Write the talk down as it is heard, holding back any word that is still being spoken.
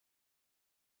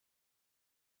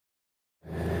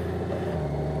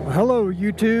Hello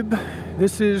YouTube,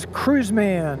 this is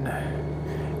Cruiseman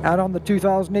out on the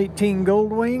 2018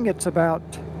 Goldwing. It's about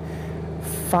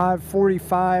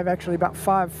 5:45, actually about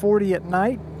 5:40 at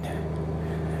night.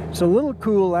 It's a little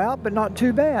cool out, but not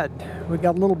too bad. We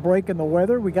got a little break in the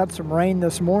weather. We got some rain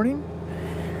this morning,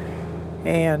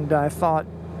 and I thought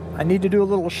I need to do a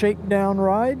little shakedown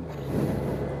ride.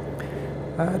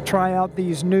 Try out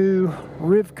these new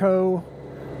Rivco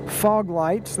fog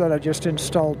lights that I just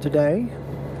installed today.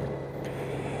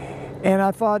 And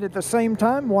I thought at the same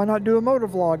time, why not do a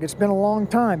motovlog? It's been a long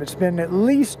time. It's been at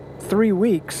least 3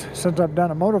 weeks since I've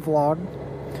done a motovlog.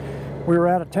 We were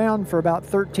out of town for about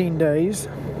 13 days,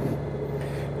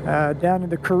 down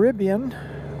in the Caribbean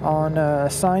on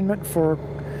assignment for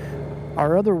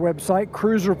our other website,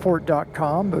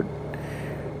 cruisereport.com, but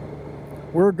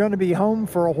we're going to be home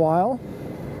for a while.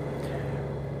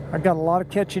 I've got a lot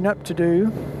of catching up to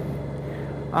do.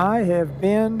 I have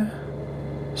been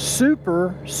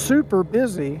super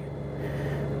busy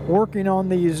working on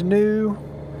these new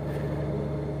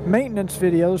maintenance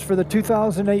videos for the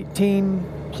 2018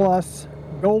 Plus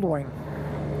Goldwing.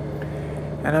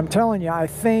 And I'm telling you, I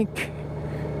think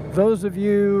those of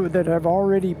you that have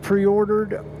already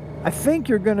pre-ordered, I think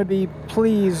you're going to be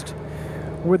pleased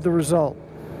with the result.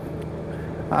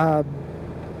 I'm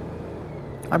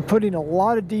putting a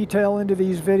lot of detail into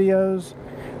these videos.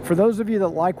 For those of you that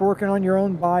like working on your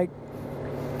own bike,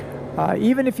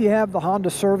 even if you have the Honda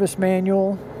service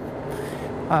manual,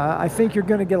 I think you're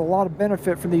going to get a lot of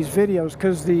benefit from these videos,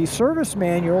 because the service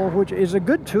manual, which is a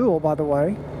good tool by the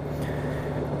way,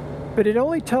 but it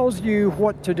only tells you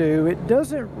what to do. It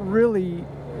doesn't really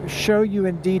show you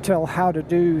in detail how to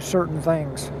do certain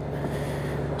things.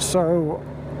 So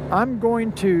I'm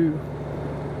going to,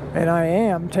 and I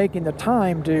am taking the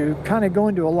time to kind of go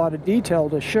into a lot of detail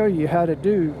to show you how to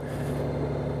do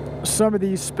some of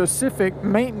these specific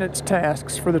maintenance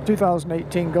tasks for the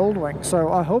 2018 Goldwing.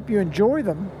 So I hope you enjoy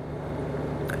them.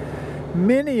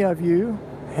 Many of you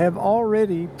have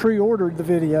already pre-ordered the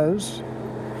videos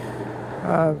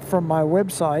from my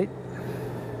website,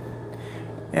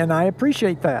 and I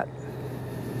appreciate that.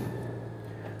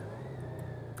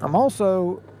 I'm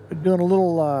also doing a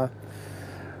little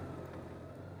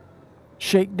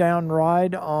shakedown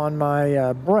ride on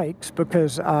my brakes,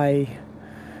 because I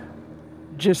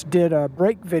just did a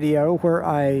brake video where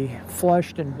I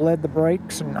flushed and bled the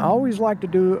brakes, and I always like to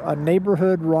do a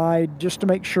neighborhood ride just to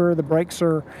make sure the brakes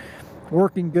are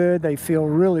working good. They feel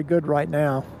really good right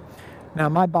now. Now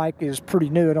my bike is pretty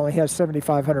new. It only has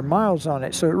 7,500 miles on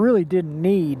it, so it really didn't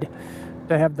need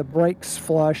to have the brakes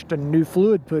flushed and new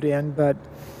fluid put in, but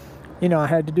you know, I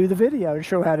had to do the video to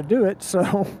show how to do it,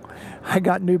 so I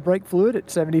got new brake fluid at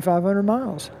 7,500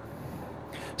 miles.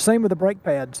 Same with the brake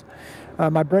pads.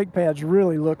 My brake pads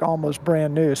really look almost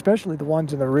brand new, especially the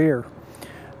ones in the rear.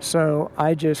 So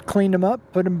I just cleaned them up,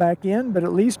 put them back in, but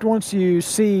at least once you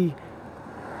see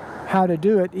how to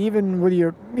do it, even with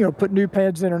your, put new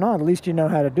pads in or not, at least you know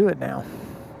how to do it now.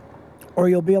 Or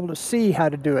you'll be able to see how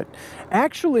to do it.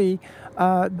 Actually,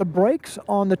 the brakes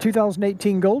on the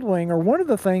 2018 Goldwing are one of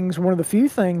the few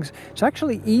things, it's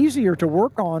actually easier to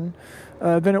work on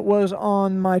than it was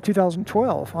on my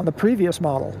 2012, on the previous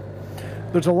model.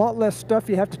 There's a lot less stuff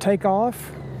you have to take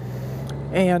off,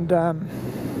 and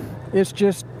it's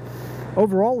just,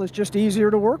 overall, it's just easier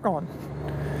to work on.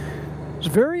 It's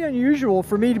very unusual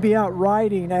for me to be out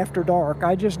riding after dark.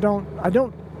 I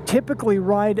don't typically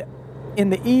ride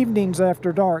in the evenings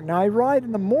after dark. Now I ride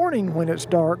in the morning when it's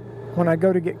dark, when I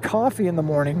go to get coffee in the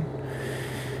morning,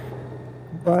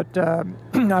 but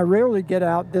I rarely get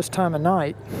out this time of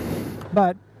night.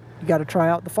 But you got to try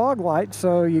out the fog lights,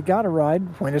 so you got to ride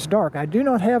when it's dark. I do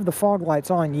not have the fog lights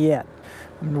on yet.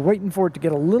 I'm waiting for it to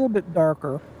get a little bit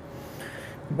darker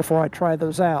before I try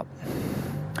those out.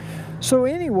 So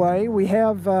anyway, we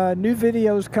have new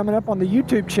videos coming up on the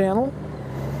YouTube channel.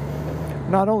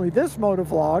 Not only this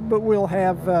motovlog, but we'll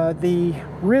have the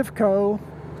Rivco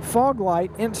fog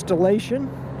light installation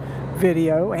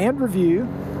video and review.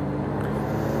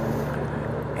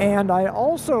 And I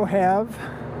also have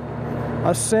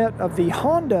a set of the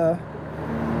Honda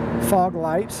fog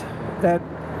lights that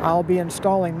I'll be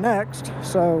installing next,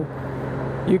 so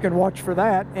you can watch for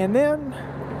that. And then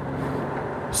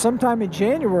sometime in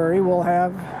January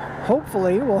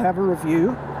hopefully we'll have a review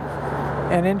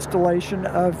and installation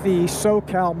of the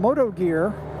SoCal Moto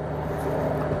Gear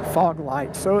fog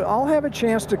lights. So I'll have a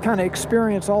chance to kind of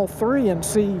experience all three and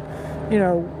see,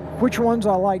 which ones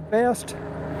I like best,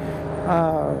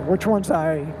 which ones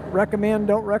I recommend,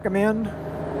 don't recommend.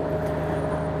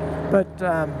 But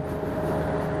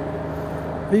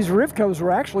These Rivcos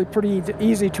were actually pretty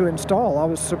easy to install. I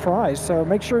was surprised. So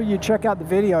make sure you check out the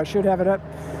video. I should have it up,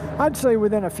 I'd say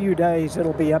within a few days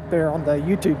it'll be up there on the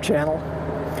YouTube channel.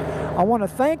 I want to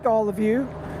thank all of you.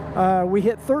 We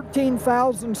hit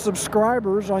 13,000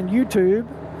 subscribers on YouTube.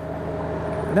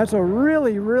 And that's a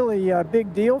really, really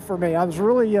big deal for me. I was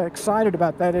really excited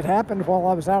about that. It happened while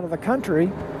I was out of the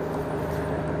country.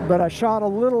 But I shot a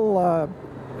little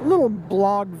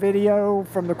blog video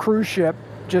from the cruise ship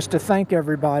just to thank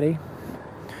everybody.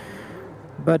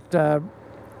 But,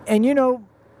 and you know,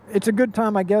 it's a good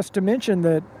time, I guess, to mention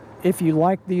that if you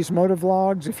like these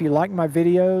motovlogs, if you like my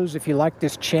videos, if you like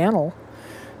this channel,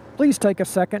 please take a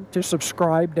second to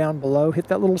subscribe down below. Hit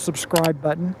that little subscribe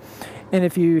button. And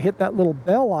if you hit that little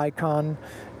bell icon,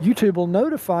 YouTube will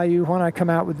notify you when I come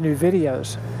out with new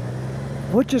videos,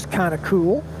 which is kind of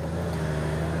cool.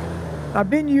 I've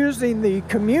been using the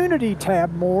community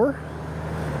tab more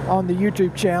on the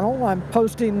YouTube channel. I'm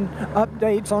posting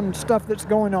updates on stuff that's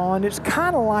going on. It's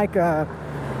kind of like a,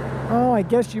 oh, I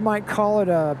guess you might call it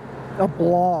a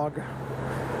blog.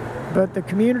 But the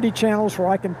community channels where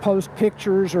I can post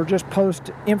pictures or just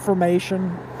post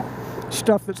information,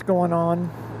 stuff that's going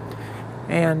on.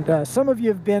 And some of you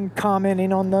have been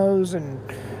commenting on those and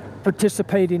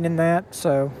participating in that.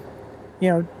 So, you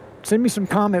know, send me some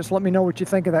comments. Let me know what you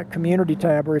think of that community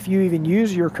tab, or if you even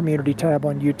use your community tab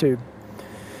on YouTube.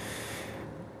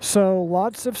 So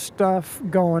lots of stuff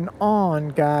going on,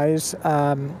 guys.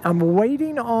 I'm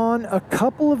waiting on a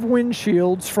couple of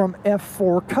windshields from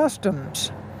F4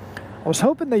 Customs. I was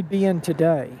hoping they'd be in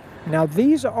today. Now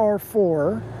these are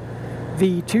for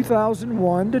the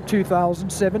 2001 to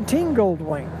 2017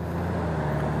 Goldwing.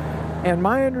 And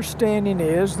my understanding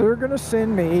is they're going to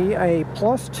send me a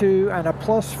 +2 and a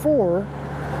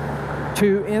 +4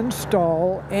 to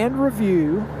install and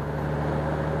review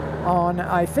on,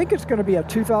 I think it's going to be a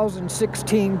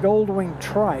 2016 Goldwing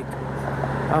trike.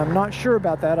 I'm not sure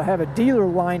about that. I have a dealer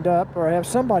lined up, or I have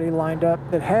somebody lined up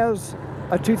that has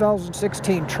a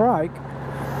 2016 trike,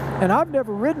 and I've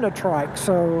never ridden a trike,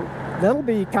 so that'll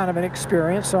be kind of an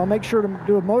experience. So I'll make sure to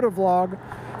do a motovlog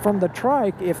from the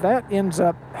trike if that ends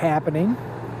up happening.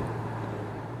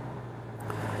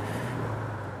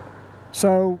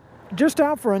 So just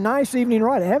out for a nice evening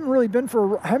ride. I haven't been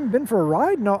for a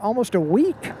ride in almost a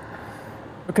week,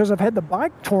 because I've had the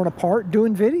bike torn apart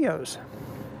doing videos.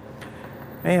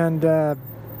 And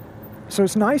so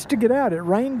it's nice to get out. It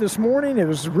rained this morning. It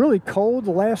was really cold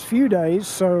the last few days,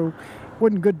 so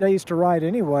wasn't good days to ride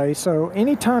anyway. So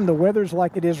anytime the weather's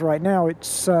like it is right now,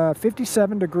 it's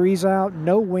 57 degrees out,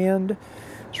 no wind.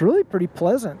 It's really pretty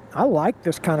pleasant. I like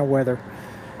this kind of weather.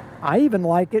 I even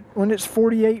like it when it's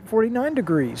 48, 49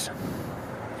 degrees.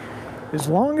 As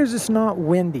long as it's not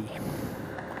windy.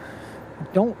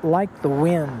 I don't like the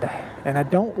wind, and I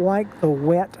don't like the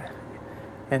wet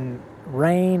and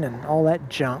rain and all that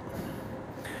junk.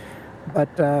 But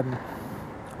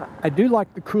I do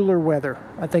like the cooler weather.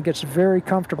 I think it's very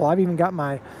comfortable. I've even got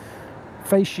my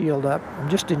face shield up. I'm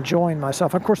just enjoying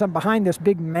myself. Of course, I'm behind this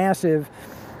big, massive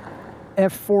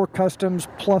F4 Customs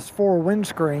 +4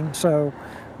 windscreen, so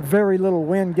very little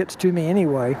wind gets to me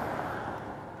anyway.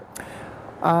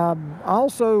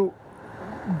 Also,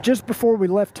 just before we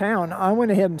left town, I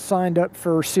went ahead and signed up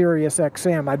for Sirius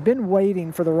XM. I'd been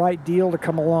waiting for the right deal to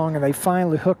come along, and they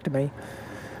finally hooked me.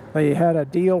 They had a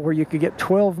deal where you could get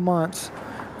 12 months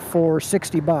for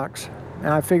 $60, and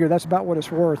I figured that's about what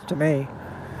it's worth to me.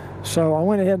 So I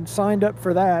went ahead and signed up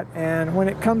for that, and when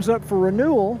it comes up for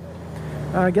renewal,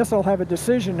 I guess I'll have a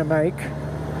decision to make.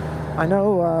 I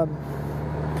know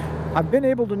I've been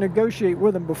able to negotiate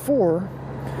with them before,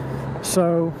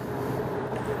 so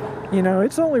you know,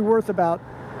 it's only worth about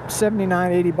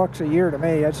 $79, $80 a year to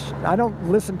me. I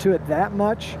don't listen to it that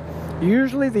much.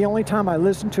 Usually the only time I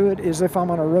listen to it is if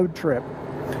I'm on a road trip.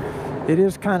 It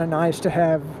is kind of nice to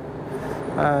have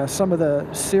some of the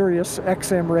Sirius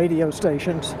XM radio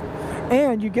stations.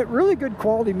 And you get really good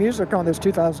quality music on this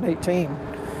 2018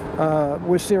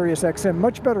 with Sirius XM.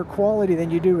 Much better quality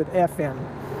than you do with FM.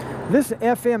 This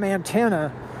FM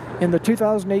antenna in the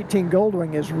 2018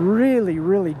 Goldwing is really,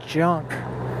 really junk.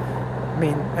 I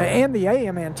mean, and the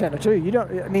AM antenna too.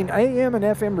 I mean, AM and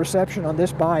FM reception on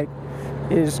this bike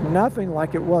is nothing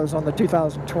like it was on the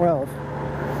 2012.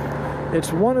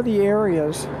 It's one of the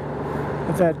areas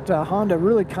that Honda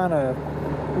really kind of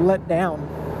let down.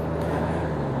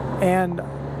 And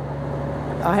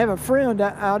I have a friend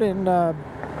out in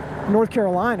North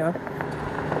Carolina,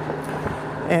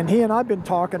 and he and I've been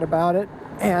talking about it,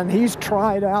 and he's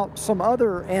tried out some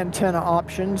other antenna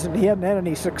options, and he hasn't had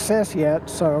any success yet.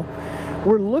 So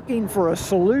we're looking for a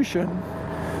solution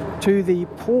to the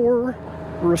poor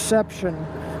reception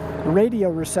radio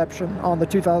reception on the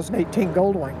 2018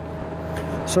 Goldwing.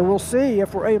 So we'll see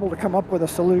if we're able to come up with a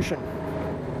solution.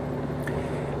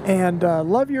 And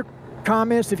love your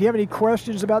comments. If you have any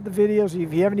questions about the videos,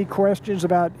 if you have any questions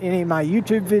about any of my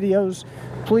YouTube videos,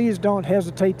 please don't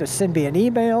hesitate to send me an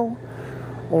email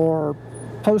or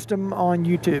post them on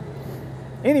YouTube.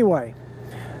 Anyway,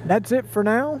 that's it for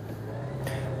now.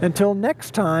 Until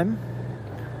next time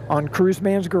on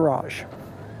Cruiseman's Garage.